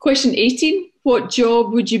 Question 18, what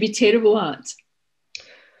job would you be terrible at?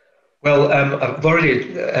 Well, I've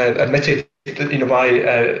already admitted my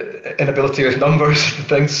inability with numbers and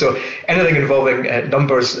things. So anything involving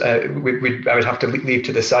numbers, I would have to leave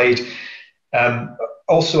to the side.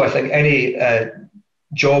 Also, I think any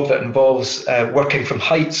job that involves working from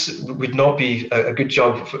heights would not be a good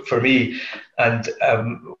job for me. And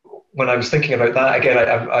when I was thinking about that, again,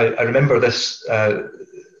 I remember this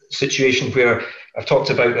situation where I've talked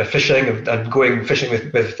about fishing and going fishing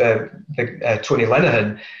with Tony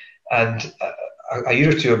Lenihan. And a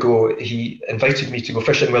year or two ago, he invited me to go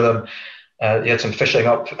fishing with him. He had some fishing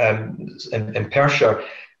up in Perthshire.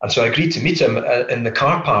 And so I agreed to meet him in the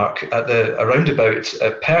car park at a roundabout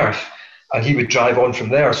at Perth, and he would drive on from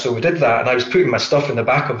there. So we did that, and I was putting my stuff in the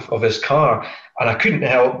back of his car, and I couldn't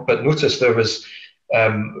help but notice there was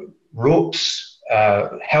ropes,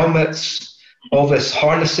 helmets, all this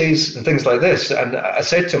harnesses and things like this. And I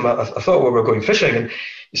said to him, I thought we were going fishing, and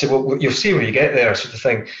he said, well, you'll see when you get there, sort of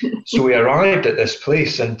thing. So we arrived at this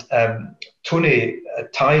place, and Tony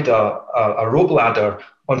tied a rope ladder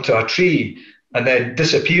onto a tree and then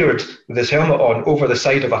disappeared with his helmet on over the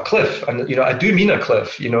side of a cliff. And, I do mean a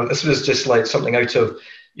cliff. This was just like something out of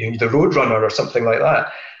the Roadrunner or something like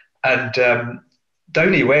that. And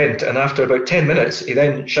down he went, and after about 10 minutes, he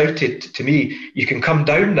then shouted to me, "You can come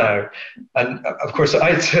down now." And of course,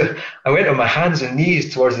 I went on my hands and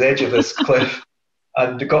knees towards the edge of this cliff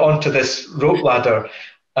and got onto this rope ladder,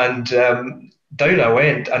 and down I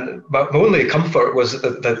went. And my only comfort was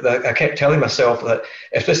that I kept telling myself that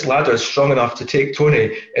if this ladder is strong enough to take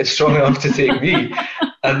Tony, it's strong enough to take me.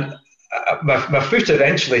 And my foot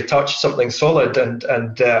eventually touched something solid, and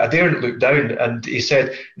I daren't look down. And he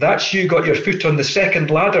said, "That's you got your foot on the second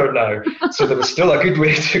ladder now." So there was still a good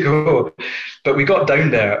way to go. But we got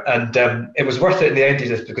down there, and it was worth it in the end,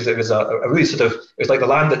 Edith, because it was a really sort of, it was like the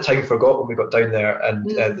land that time forgot when we got down there, and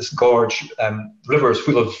this gorge, rivers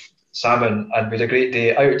full of salmon, and we had a great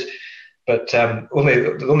day out. But the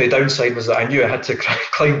only downside was that I knew I had to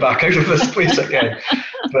climb back out of this place again.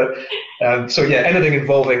 But so yeah, anything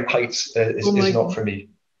involving heights is not for me.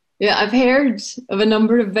 Yeah, I've heard of a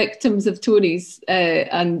number of victims of Tony's,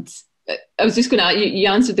 and I was just going to, you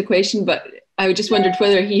answered the question, but I just wondered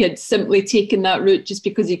whether he had simply taken that route just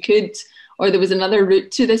because he could, or there was another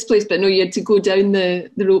route to this place. But no, you had to go down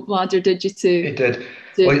the rope ladder, did you? He did.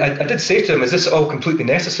 Well, I did say to him, is this all completely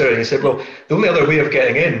necessary? And he said, well, the only other way of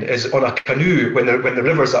getting in is on a canoe when the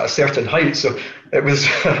river's at a certain height. So it was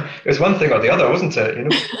it was one thing or the other, wasn't it? You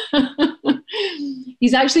know.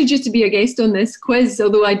 He's actually due to be a guest on this quiz,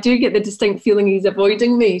 although I do get the distinct feeling he's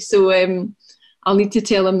avoiding me. So I'll need to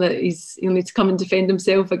tell him that he'll need to come and defend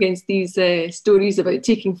himself against these stories about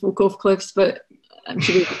taking folk off cliffs, but I'm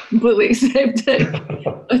sure he'll completely accept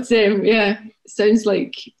it. But yeah, sounds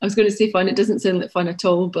like, I was going to say fun. It doesn't sound like fun at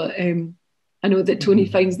all, but I know that Tony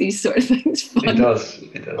finds these sort of things fun. He does.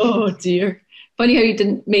 Oh dear. Funny how he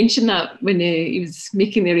didn't mention that when he was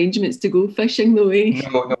making the arrangements to go fishing, though.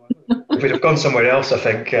 No. If we'd have gone somewhere else, I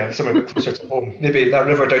think, somewhere a bit closer to home. Maybe that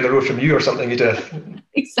river down the road from you or something, Edith.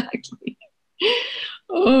 Exactly.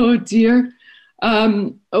 Oh dear.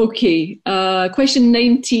 Okay. Question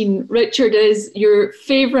 19. Richard, is your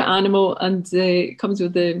favourite animal, and it comes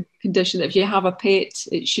with the condition that if you have a pet,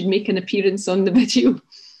 it should make an appearance on the video.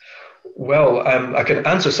 Well, I can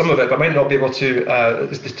answer some of it, but I might not be able to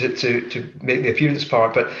make the appearance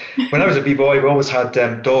part. But when I was a wee boy, we always had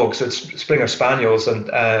dogs, so it's Springer Spaniels,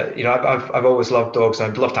 and I've always loved dogs,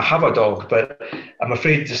 and I'd love to have a dog, but I'm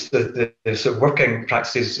afraid just the sort of working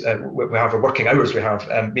practices we have, or working hours we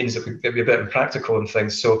have, means that we'd be a bit impractical and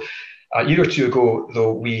things. So a year or two ago,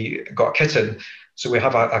 though, we got a kitten. So we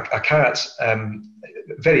have a cat,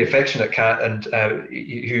 very affectionate cat, and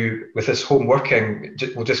who, with his home working,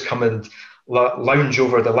 will just come and lounge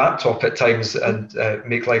over the laptop at times and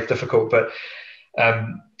make life difficult. But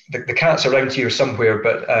the cat's around here somewhere.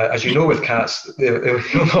 But as you know, with cats,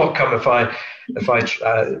 he'll not come if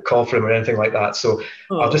I call for him or anything like that. So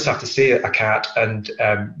I'll just have to say a cat and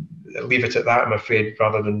leave it at that, I'm afraid,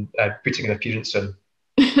 rather than putting an appearance in.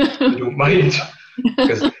 I don't mind,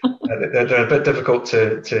 because they're a bit difficult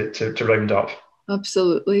to round up.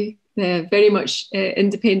 Absolutely. They're very much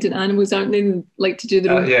independent animals, aren't they? They like to do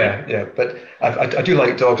their own thing. Yeah. But I do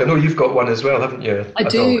like dogs. I know you've got one as well, haven't you? I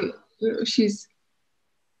do. Dog.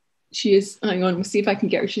 She is. Hang on, we'll see if I can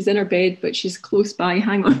get her. She's in her bed, but she's close by.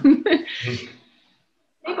 Hang on.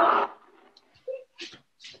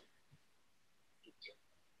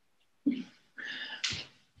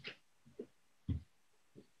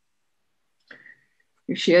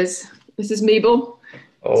 Here she is. This is Mabel.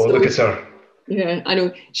 Oh, look at her. Yeah, I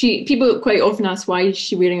know. People quite often ask why is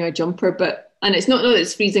she wearing a jumper, and it's not that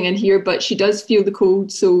it's freezing in here, but she does feel the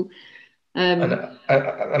cold. So, and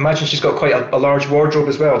I imagine she's got quite a large wardrobe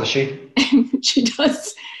as well, does she? She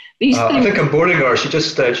does. I think I'm boring her. She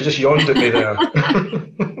just yawned at me there.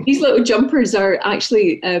 These little jumpers are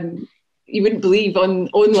actually, you wouldn't believe,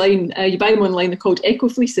 online. You buy them online. They're called Eco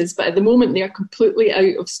Fleeces, but at the moment they are completely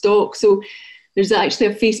out of stock. So there's actually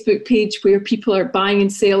a Facebook page where people are buying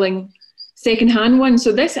and selling second-hand ones.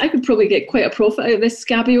 So I could probably get quite a profit out of this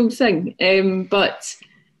scabby old thing. But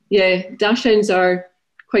yeah, dachshunds are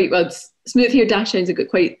quite, well, smooth-haired dachshunds have got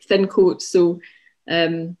quite thin coats. So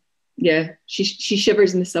yeah, she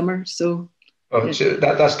shivers in the summer. So yeah.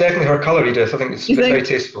 That's definitely her colour, Edith. I think it's very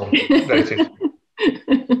tasteful. Very tasteful.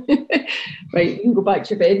 Right, you can go back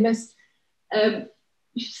to your bed, miss. I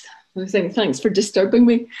was saying, thanks for disturbing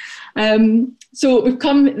me. So we've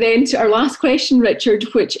come then to our last question, Richard,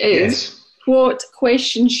 which is, what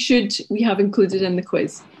question should we have included in the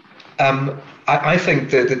quiz? I think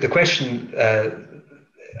the question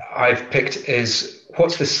I've picked is,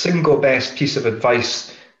 what's the single best piece of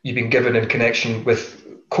advice you've been given in connection with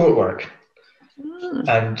court work?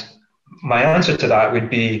 And my answer to that would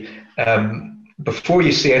be, before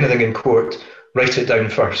you say anything in court, write it down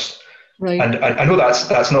first. Right. And I know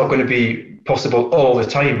that's not going to be possible all the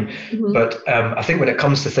time, but I think when it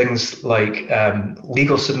comes to things like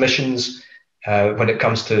legal submissions, when it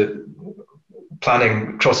comes to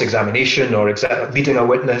planning cross-examination or leading a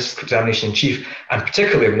witness, examination in chief, and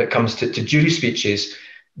particularly when it comes to jury speeches,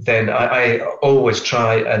 then I always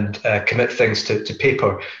try and commit things to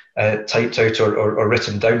paper, typed out or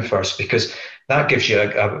written down first, because that gives you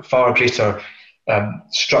a far greater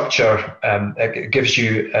structure. It gives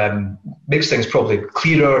you, makes things probably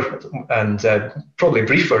clearer and probably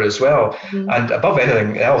briefer as well. And above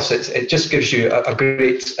anything else, it just gives you a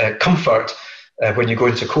great comfort when you go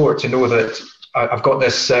into court to know that I've got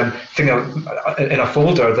this thing in a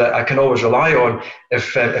folder that I can always rely on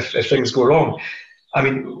if things go wrong. I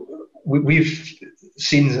mean, we've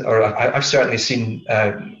seen, or I've certainly seen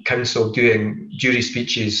counsel doing jury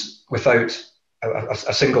speeches without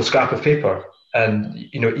a single scrap of paper. And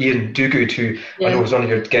Ian Duguid, who I know was one of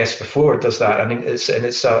your guests before, does that. I mean, it's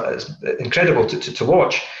incredible to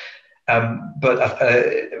watch. But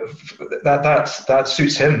that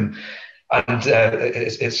suits him, and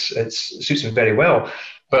it suits him very well.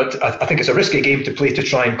 But I think it's a risky game to play to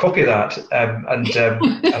try and copy that, and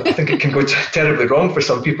I think it can go terribly wrong for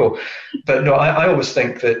some people. But no, I always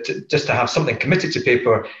think that just to have something committed to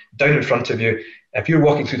paper down in front of you, if you're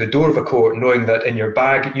walking through the door of a court knowing that in your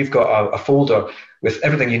bag you've got a folder with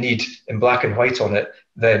everything you need in black and white on it,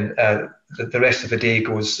 then the rest of the day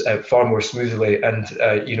goes far more smoothly, and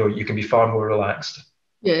you can be far more relaxed.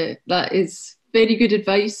 Yeah, that is very good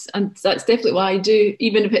advice, and that's definitely what I do.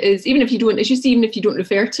 Even if you don't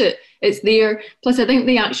refer to it, it's there. Plus, I think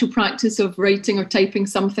the actual practice of writing or typing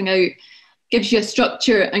something out gives you a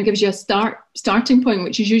structure and gives you a starting point,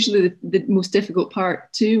 which is usually the most difficult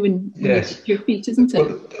part too when you get your feet, isn't it?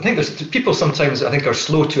 Well, I think there's people sometimes are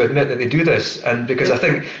slow to admit that they do this, and because I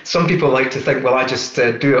think some people like to think, well, I just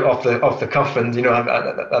do it off the cuff, and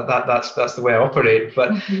that's the way I operate.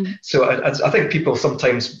 But so I think people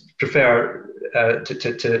sometimes prefer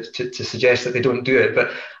to suggest that they don't do it,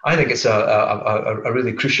 but I think it's a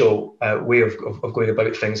really crucial way of going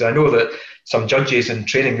about things. I know that some judges in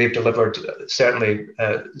training they've delivered certainly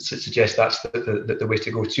suggest that's the way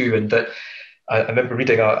to go too, and that I remember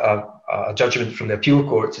reading a judgment from the appeal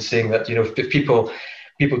court saying that if people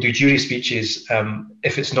do jury speeches,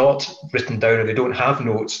 if it's not written down or they don't have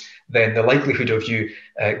notes, then the likelihood of you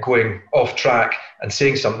going off track and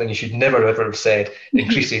saying something you should never ever have said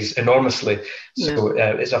increases enormously. So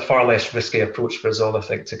it's a far less risky approach for us all, I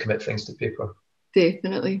think, to commit things to paper.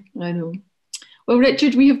 Definitely, I know. Well,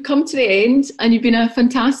 Richard, we have come to the end, and you've been a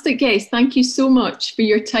fantastic guest. Thank you so much for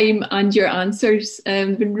your time and your answers.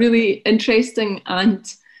 It's been really interesting, and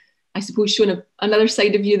I suppose showing another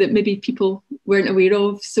side of you that maybe people weren't aware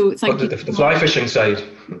of. So thank you. The fly fishing side.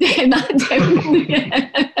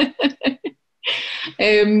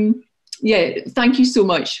 Thank you so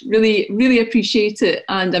much. Really, really appreciate it.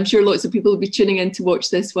 And I'm sure lots of people will be tuning in to watch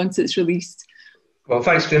this once it's released. Well,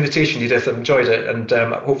 thanks for the invitation, Edith. I've enjoyed it, and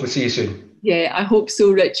hopefully see you soon. Yeah, I hope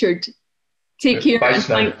so, Richard. Take care, and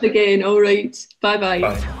thanks again. All right. Bye-bye.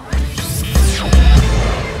 Bye.